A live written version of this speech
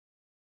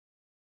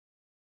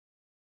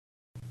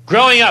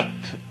Growing up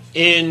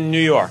in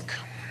New York,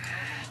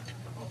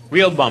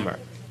 real bummer,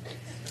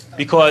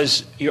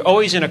 because you're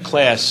always in a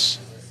class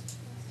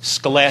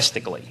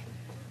scholastically.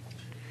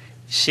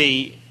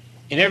 See,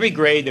 in every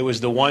grade there was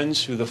the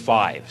 1s through the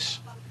 5s.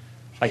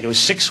 Like it was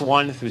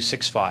 6-1 through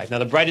 6-5. Now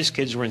the brightest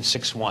kids were in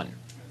 6-1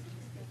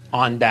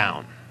 on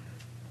down.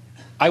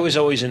 I was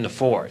always in the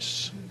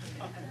 4s,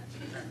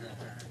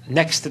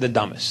 next to the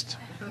dumbest.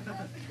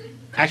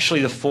 Actually,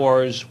 the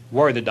 4s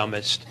were the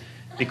dumbest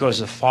because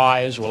the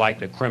 5s were like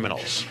the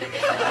criminals.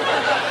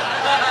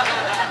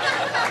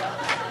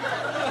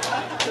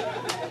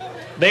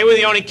 They were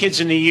the only kids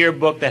in the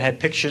yearbook that had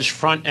pictures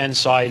front and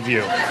side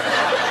view.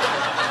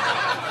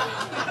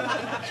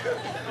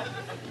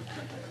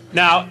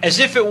 Now, as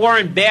if it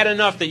weren't bad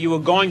enough that you were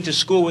going to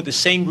school with the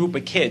same group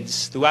of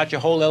kids throughout your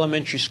whole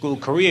elementary school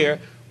career,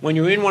 when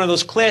you were in one of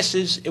those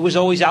classes, it was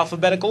always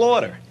alphabetical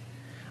order.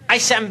 I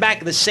sat in back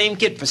of the same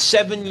kid for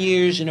 7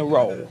 years in a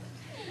row.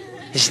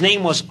 His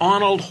name was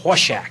Arnold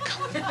Horshack.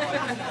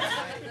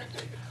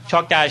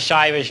 Talked out a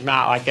side of his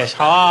mouth like this.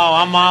 Hello,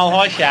 I'm Arnold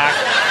Horshack.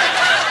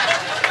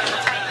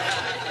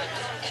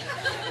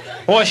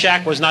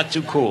 Horshack was not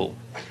too cool.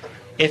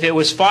 If it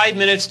was 5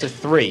 minutes to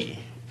 3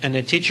 and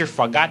the teacher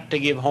forgot to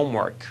give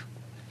homework,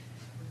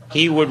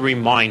 he would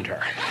remind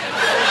her.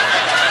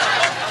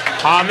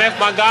 Miss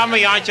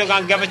Montgomery, aren't you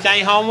going to give us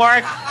any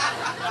homework?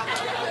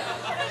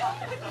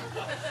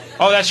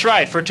 Oh, that's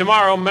right. For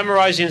tomorrow,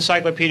 memorize the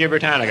Encyclopedia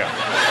Britannica.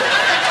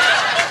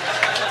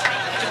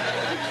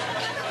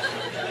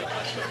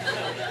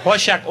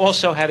 Horshack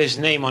also had his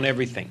name on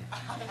everything.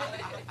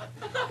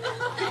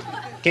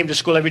 Came to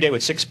school every day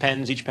with 6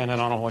 pens. Each pen had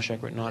Arnold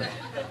Horshack written on it.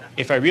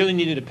 If I really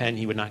needed a pen,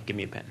 he would not give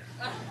me a pen.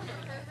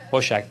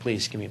 Horshack,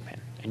 please give me a pen.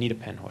 I need a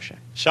pen, Horshack.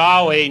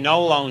 Sorry,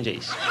 no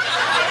loansies.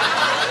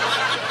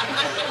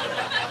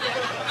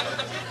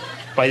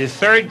 By the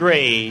 3rd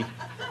grade,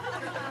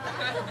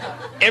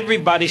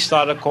 everybody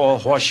started to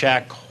call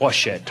Horshack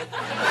Horseshit.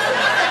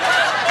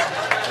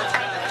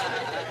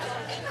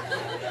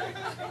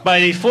 By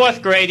the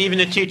 4th grade, even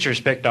the teachers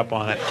picked up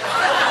on it.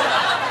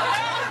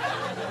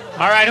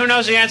 All right, who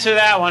knows the answer to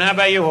that one? How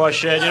about you,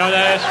 Horseshit? You know what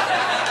that is?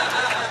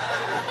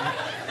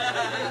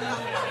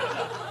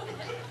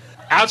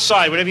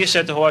 Outside, whatever you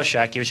said to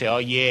Horseshack, you would say, oh,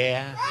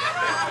 yeah?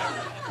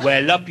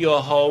 Well, up your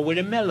hole with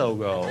a Mello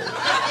roll.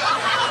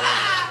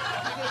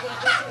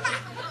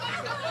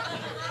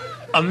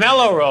 A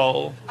Mello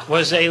roll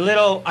was a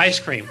little ice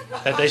cream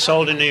that they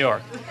sold in New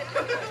York.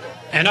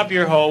 And up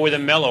your hole with a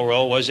Mello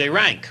roll was a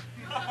rank.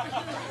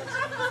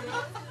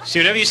 See,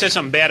 whenever you said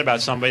something bad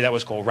about somebody, that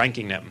was called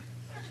ranking them.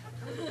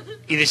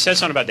 Either said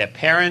something about their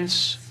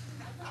parents,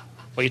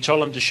 or you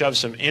told them to shove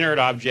some inert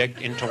object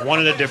into one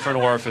of the different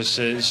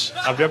orifices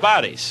of their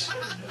bodies.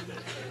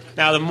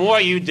 Now, the more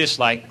you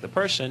dislike the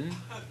person,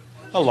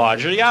 the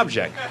larger the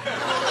object.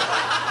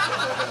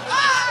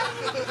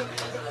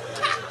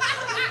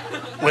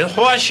 With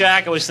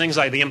Horseshack, it was things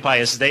like the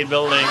Empire State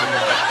Building,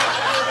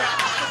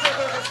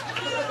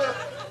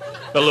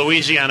 the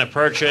Louisiana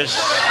Purchase.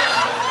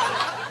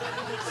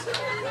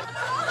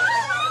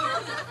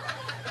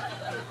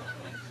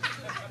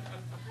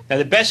 Now,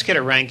 the best kid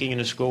at ranking in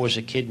the school was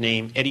a kid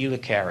named Eddie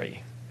Lecari.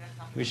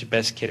 He was the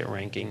best kid at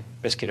ranking,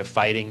 best kid at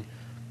fighting.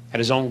 Had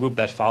his own group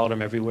that followed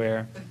him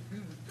everywhere.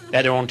 They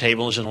had their own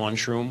tables in the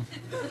lunchroom.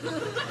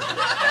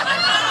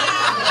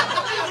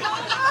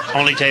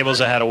 Only tables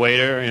that had a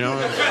waiter, you know.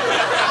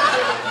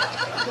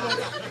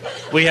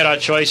 We had our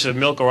choice of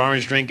milk or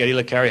orange drink. Eddie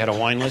Lecari had a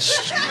wine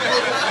list.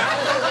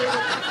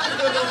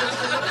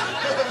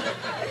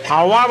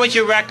 What would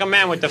you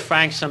recommend with the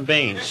Franks and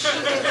beans?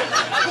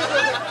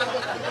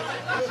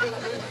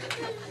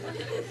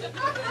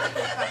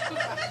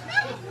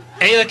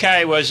 Eddie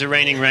Lecari was the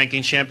reigning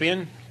ranking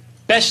champion.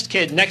 Best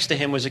kid next to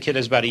him was a kid that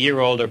was about a year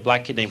older, a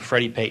black kid named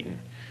Freddie Payton.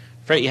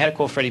 You had to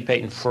call Freddie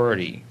Payton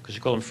Freddie, because you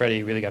called him Freddie,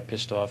 he really got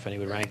pissed off and he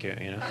would rank you,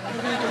 you know.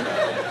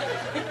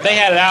 They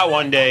had it out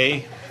one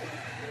day.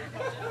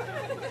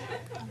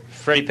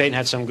 Freddie Payton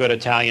had some good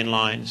Italian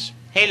lines.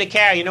 Hey,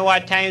 Lecari, you know why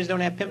Italians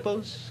don't have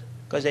pimples?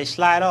 Because they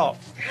slide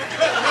off.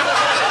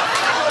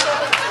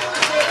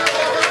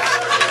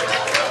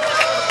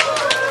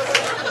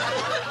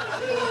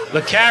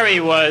 Lecari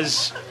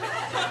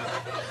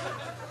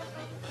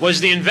was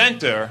the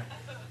inventor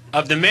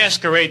of the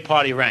masquerade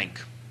party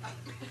rank.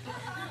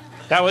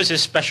 That was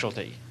his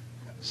specialty.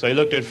 So he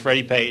looked at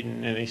Freddie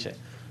Payton and he said,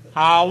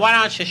 why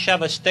don't you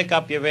shove a stick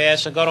up your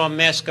ass and go to a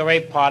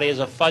masquerade party as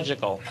a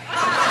fudgicle?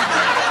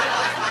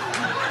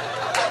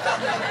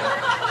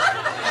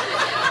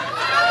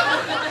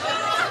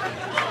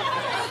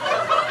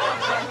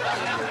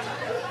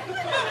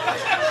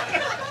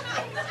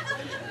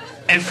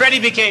 And Freddie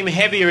became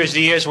heavier as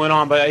the years went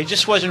on, but he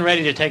just wasn't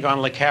ready to take on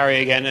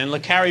Lecari again. And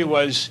Lecari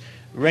was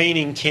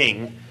reigning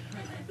king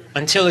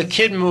until a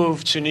kid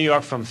moved to New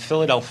York from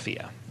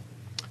Philadelphia.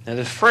 Now,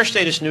 the first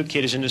day this new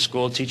kid is in the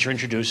school, teacher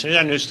introduced him. He's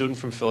a new student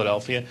from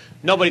Philadelphia.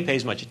 Nobody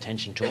pays much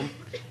attention to him,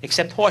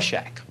 except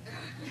Horseshack,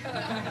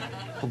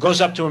 who goes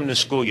up to him in the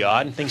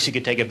schoolyard and thinks he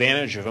could take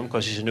advantage of him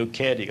because he's a new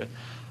kid. He goes,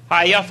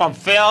 hi, you're from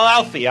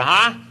Philadelphia,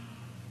 huh?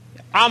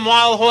 I'm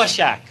Wild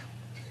Horseshack.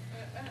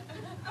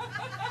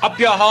 Up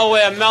your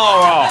hallway at Mello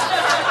roll.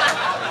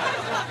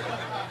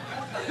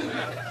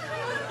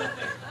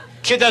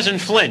 Kid doesn't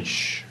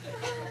flinch.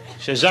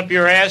 Says, up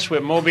your ass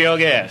with Mobile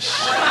gas.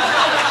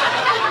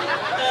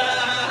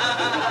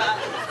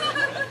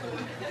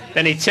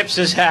 Then he tips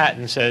his hat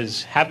and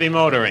says, happy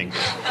motoring.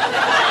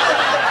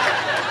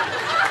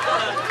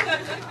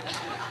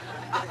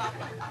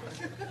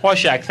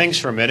 Horseshack thinks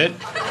for a minute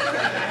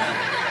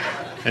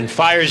and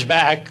fires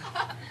back,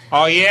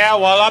 oh yeah,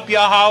 well up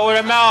your hole with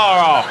a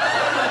Mello.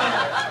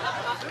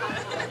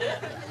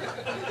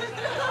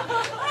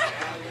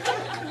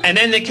 And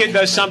then the kid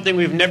does something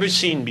we've never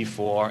seen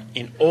before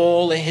in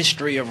all the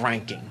history of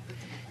ranking.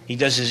 He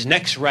does his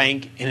next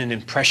rank in an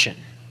impression.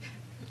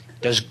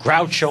 Does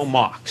Groucho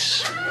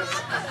Marx.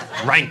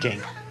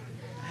 Ranking.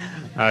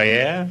 Oh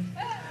yeah?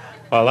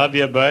 Well up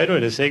your bird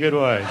with a say good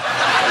word.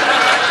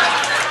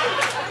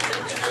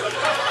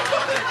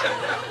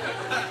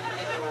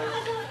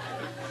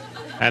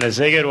 And a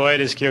say good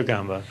word is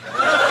cucumber.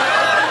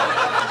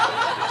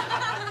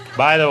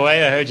 By the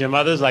way, I heard your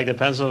mother's like the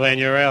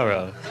Pennsylvania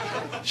Railroad.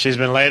 She's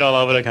been laid all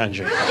over the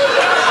country.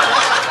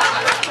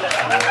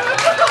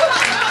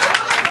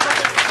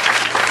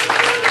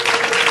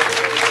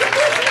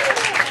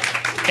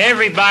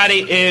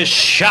 Everybody is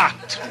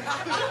shocked.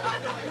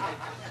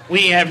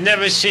 We have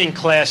never seen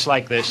class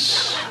like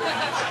this.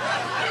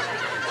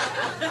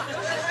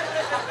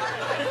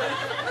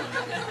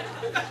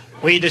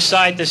 We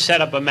decide to set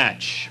up a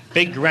match.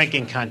 Big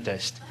ranking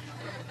contest.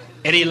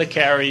 Eddie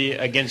LeCarry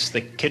against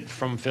the kid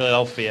from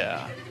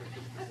Philadelphia.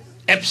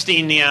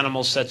 Epstein the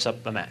animal sets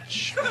up the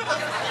match.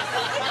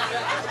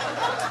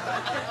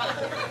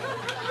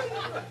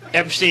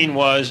 Epstein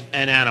was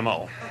an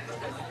animal.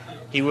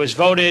 He was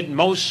voted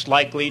most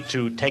likely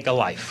to take a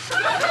life.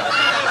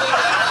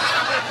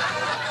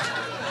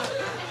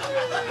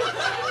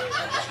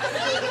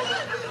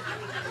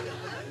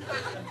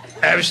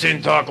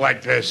 Epstein talked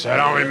like this. I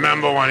don't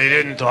remember when he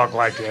didn't talk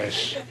like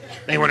this.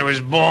 I think when he was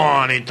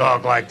born, he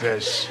talked like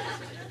this.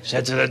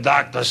 Said to the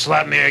doctor,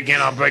 slap me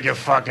again, I'll break your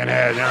fucking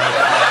head. You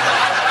know?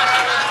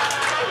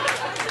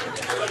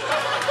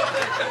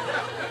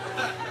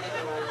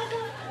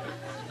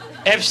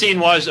 Epstein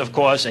was, of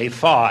course, a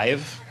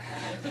 5.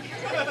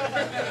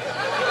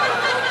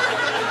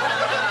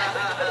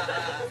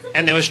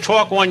 And there was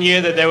talk one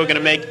year that they were going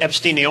to make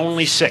Epstein the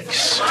only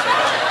 6.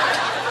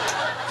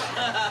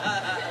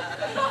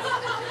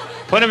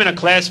 Put him in a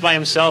class by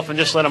himself and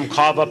just let him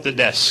carve up the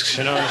desks,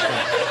 you know?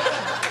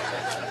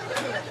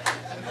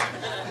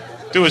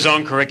 Do his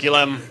own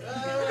curriculum.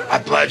 I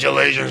pledge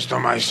allegiance to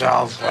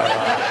myself.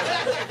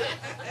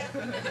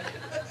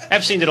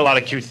 Epstein did a lot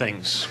of cute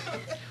things.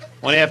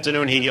 One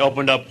afternoon, he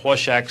opened up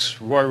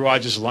Horseshack's Roy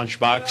Rogers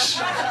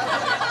lunchbox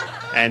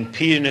and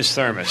peed in his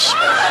thermos.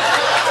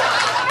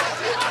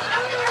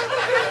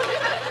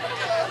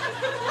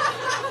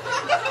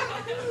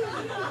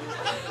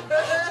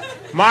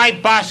 My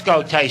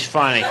Bosco tastes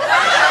funny.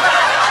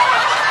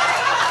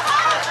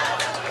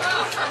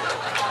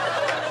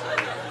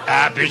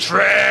 Happy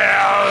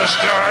trails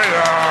to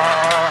you.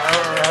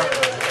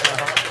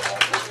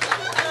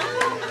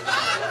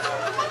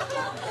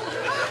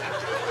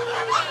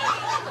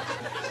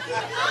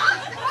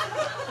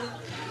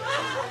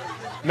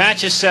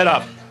 Match is set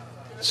up.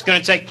 It's going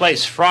to take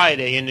place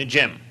Friday in the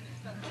gym.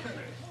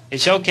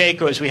 It's okay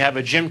because we have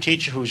a gym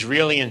teacher who's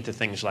really into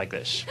things like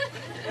this.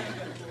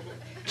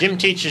 Gym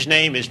teacher's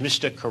name is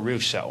Mr.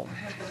 Caruso.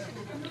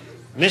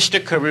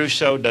 Mr.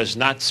 Caruso does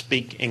not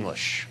speak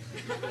English.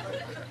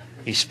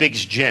 He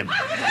speaks gym.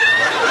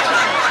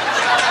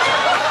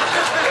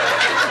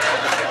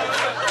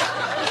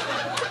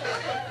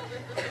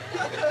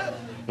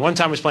 One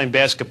time I was playing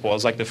basketball. It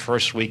was like the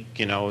first week,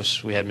 you know,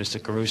 we had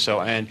Mr. Caruso,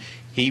 and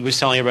he was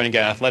telling everybody to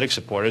get athletic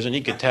supporters, and he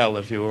could tell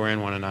if you were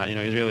in one or not. You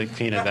know, he's really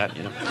keen at that,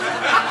 you know.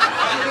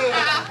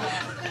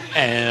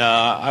 And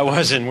I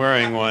wasn't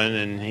wearing one,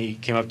 and he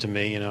came up to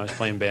me, you know, I was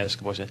playing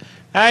basketball. He said,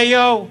 hey,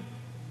 yo,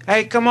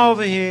 hey, come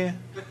over here.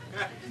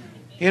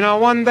 You know,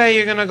 one day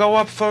you're going to go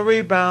up for a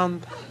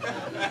rebound,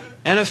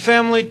 and the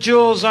family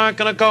jewels aren't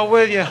going to go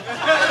with you.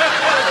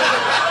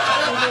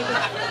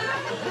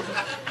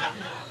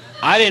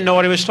 I didn't know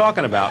what he was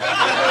talking about.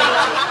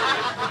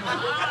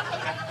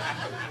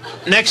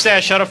 Next day, I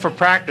showed up for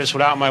practice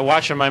without my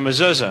watch and my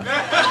mezuzah.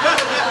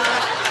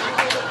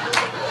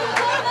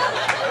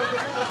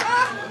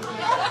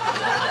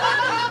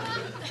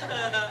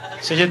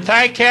 He said, you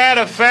take care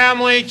of the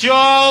family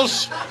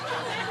jewels?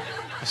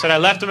 I said, I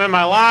left them in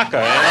my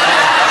locker.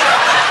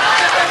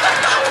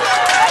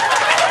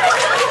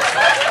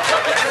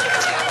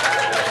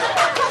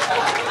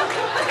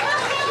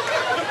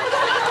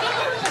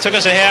 It took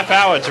us a half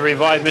hour to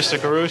revive Mr.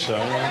 Caruso.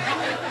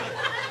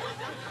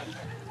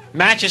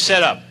 Match is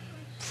set up.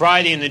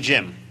 Friday in the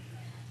gym.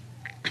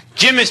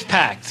 Gym is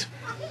packed.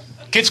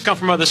 Kids come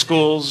from other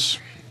schools.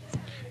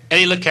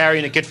 Eddie LeCarry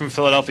and a kid from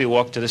Philadelphia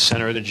walk to the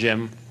center of the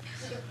gym.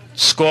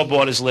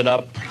 Scoreboard is lit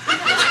up.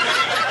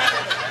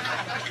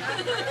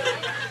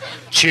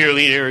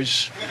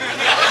 Cheerleaders.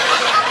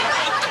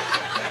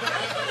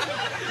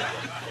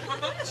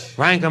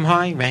 Rank 'em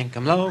high, rank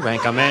 'em low,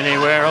 rank 'em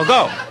anywhere I'll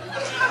go.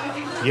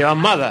 Your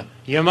mother,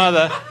 yeah, your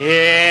mother.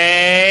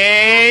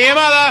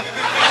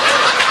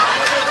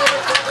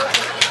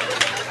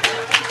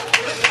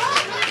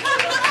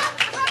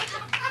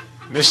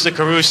 Mr.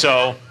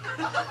 Caruso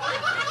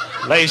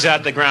lays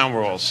out the ground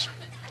rules.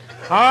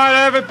 All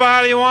right,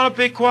 everybody, you want to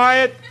be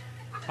quiet?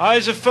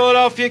 There's a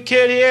Philadelphia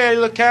kid here.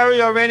 Look, Harry,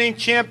 your reigning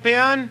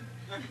champion.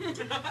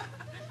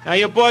 Now,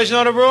 you boys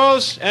know the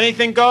rules.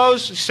 Anything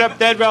goes except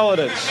dead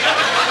relatives.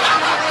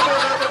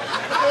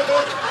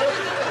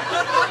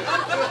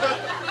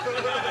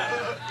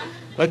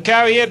 Look,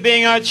 Carrie here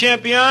being our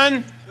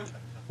champion.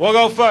 We'll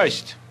go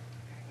first.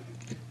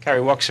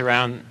 Carrie walks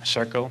around a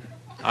circle.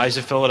 Eyes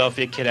the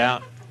Philadelphia kid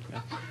out.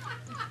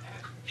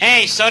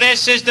 Hey, so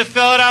this is the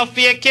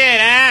Philadelphia kid,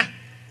 huh?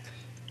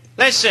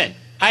 Listen,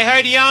 I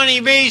heard the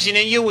only reason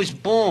that you was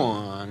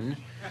born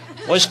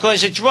was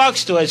because the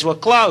drugstores were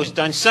closed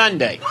on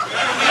Sunday.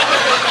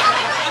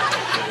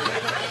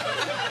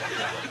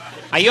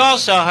 I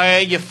also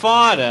heard your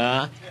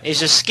father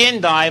is a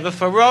skin diver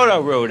for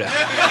Roto-Rooter.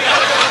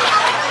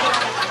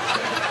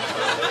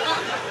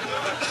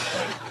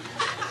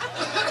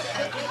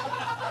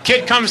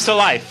 Kid comes to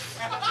life.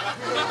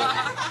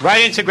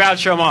 Right into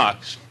Groucho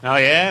Marx. Oh,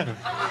 yeah?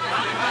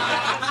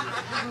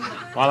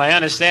 Well, I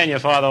understand your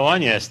father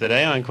won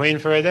yesterday on Queen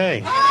for a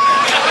Day.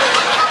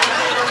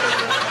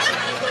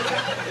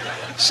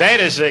 Say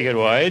the secret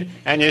word,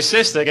 and your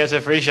sister gets a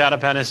free shot of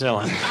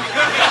penicillin.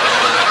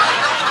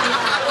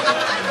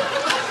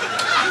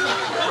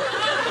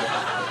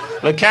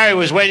 Look, Carrie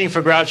was waiting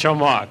for Groucho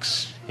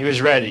Marx. He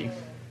was ready.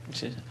 He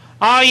says,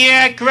 oh,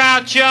 yeah,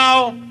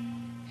 Groucho.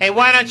 Hey,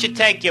 why don't you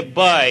take your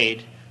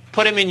bird,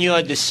 put him in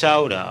your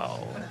DeSoto,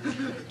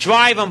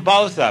 drive them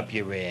both up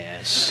your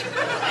ass,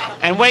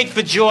 and wait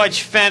for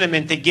George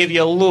Fenneman to give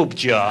you a loop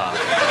job.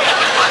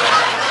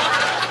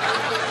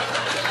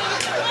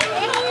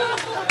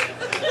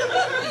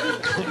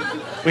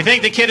 We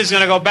think the kid is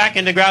going to go back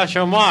into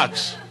Groucho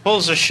Marx,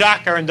 pulls a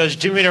shocker and does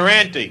Jimmy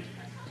Durante.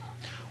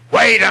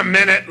 Wait a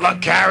minute,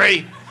 look,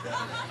 Harry.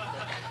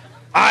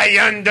 I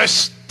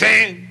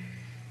understand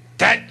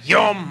that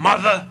your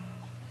mother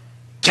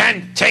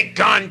can take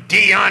on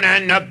Dion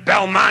and the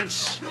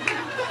Belmonts,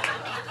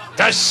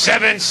 the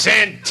Seven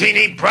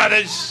Santini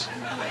brothers,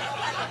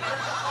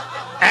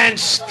 and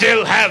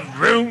still have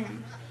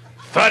room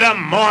for the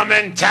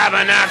Mormon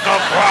Tabernacle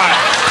Choir.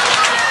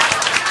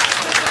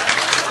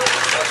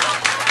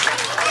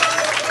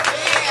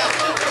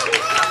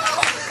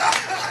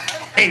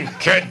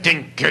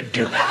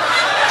 Inka-dinka-doo.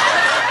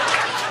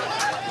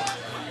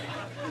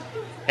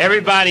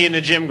 Everybody in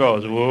the gym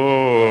goes,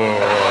 whoa.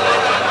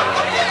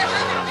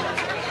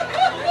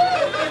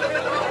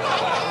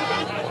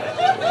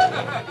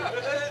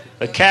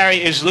 But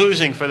Carrie is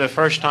losing for the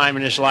first time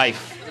in his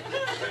life.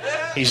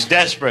 He's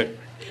desperate.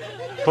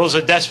 Pulls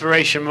a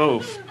desperation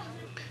move.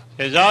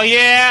 Says, oh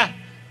yeah?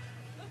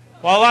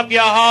 Well, up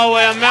your hole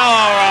with a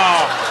Mello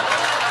roll.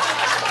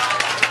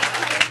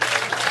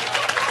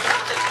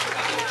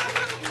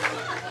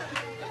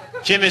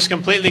 Jim is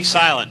completely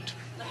silent,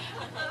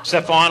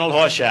 except for Arnold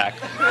Horshack.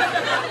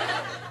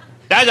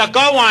 That's a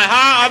good one,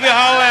 huh? Up your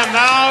hole with a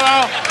Mello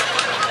roll?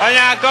 Is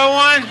that a good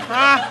one,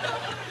 huh?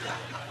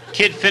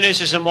 Kid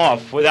finishes him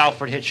off with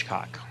Alfred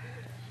Hitchcock.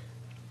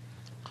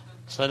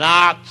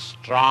 Tonight's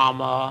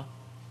drama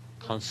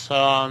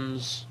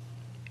concerns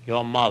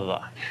your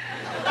mother,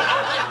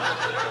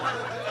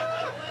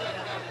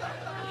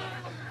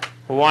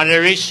 who on a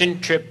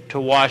recent trip to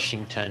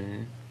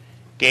Washington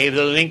gave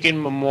the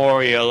Lincoln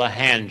Memorial a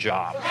hand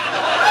job.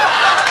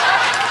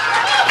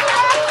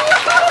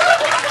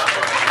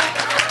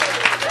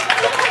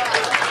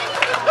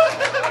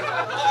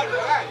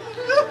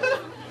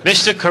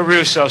 Mr.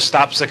 Caruso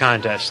stops the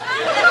contest.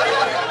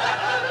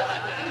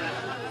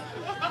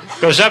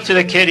 Goes up to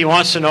the kid. He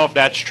wants to know if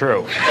that's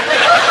true.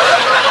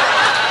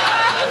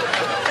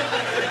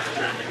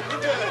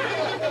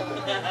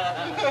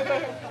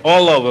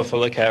 All over for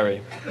Le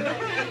Carre.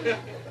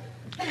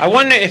 I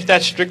wonder if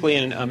that's strictly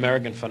an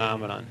American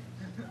phenomenon.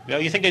 You know,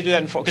 you think they do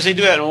that because they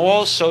do that on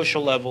all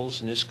social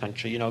levels in this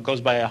country. You know, it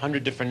goes by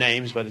 100 different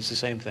names, but it's the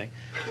same thing.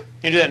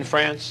 You do that in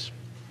France.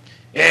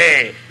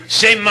 Hey,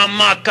 c'est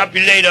maman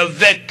copulate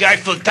avec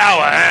Eiffel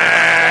Tower.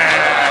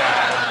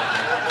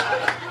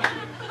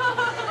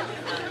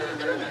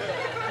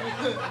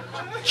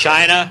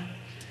 China.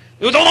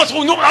 You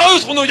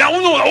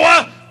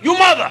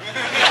mother.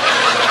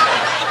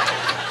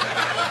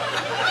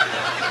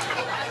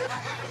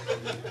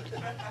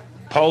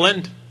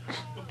 Poland.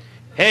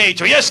 Hey,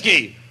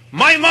 Trojewski,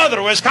 my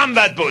mother wears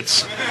combat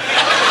boots.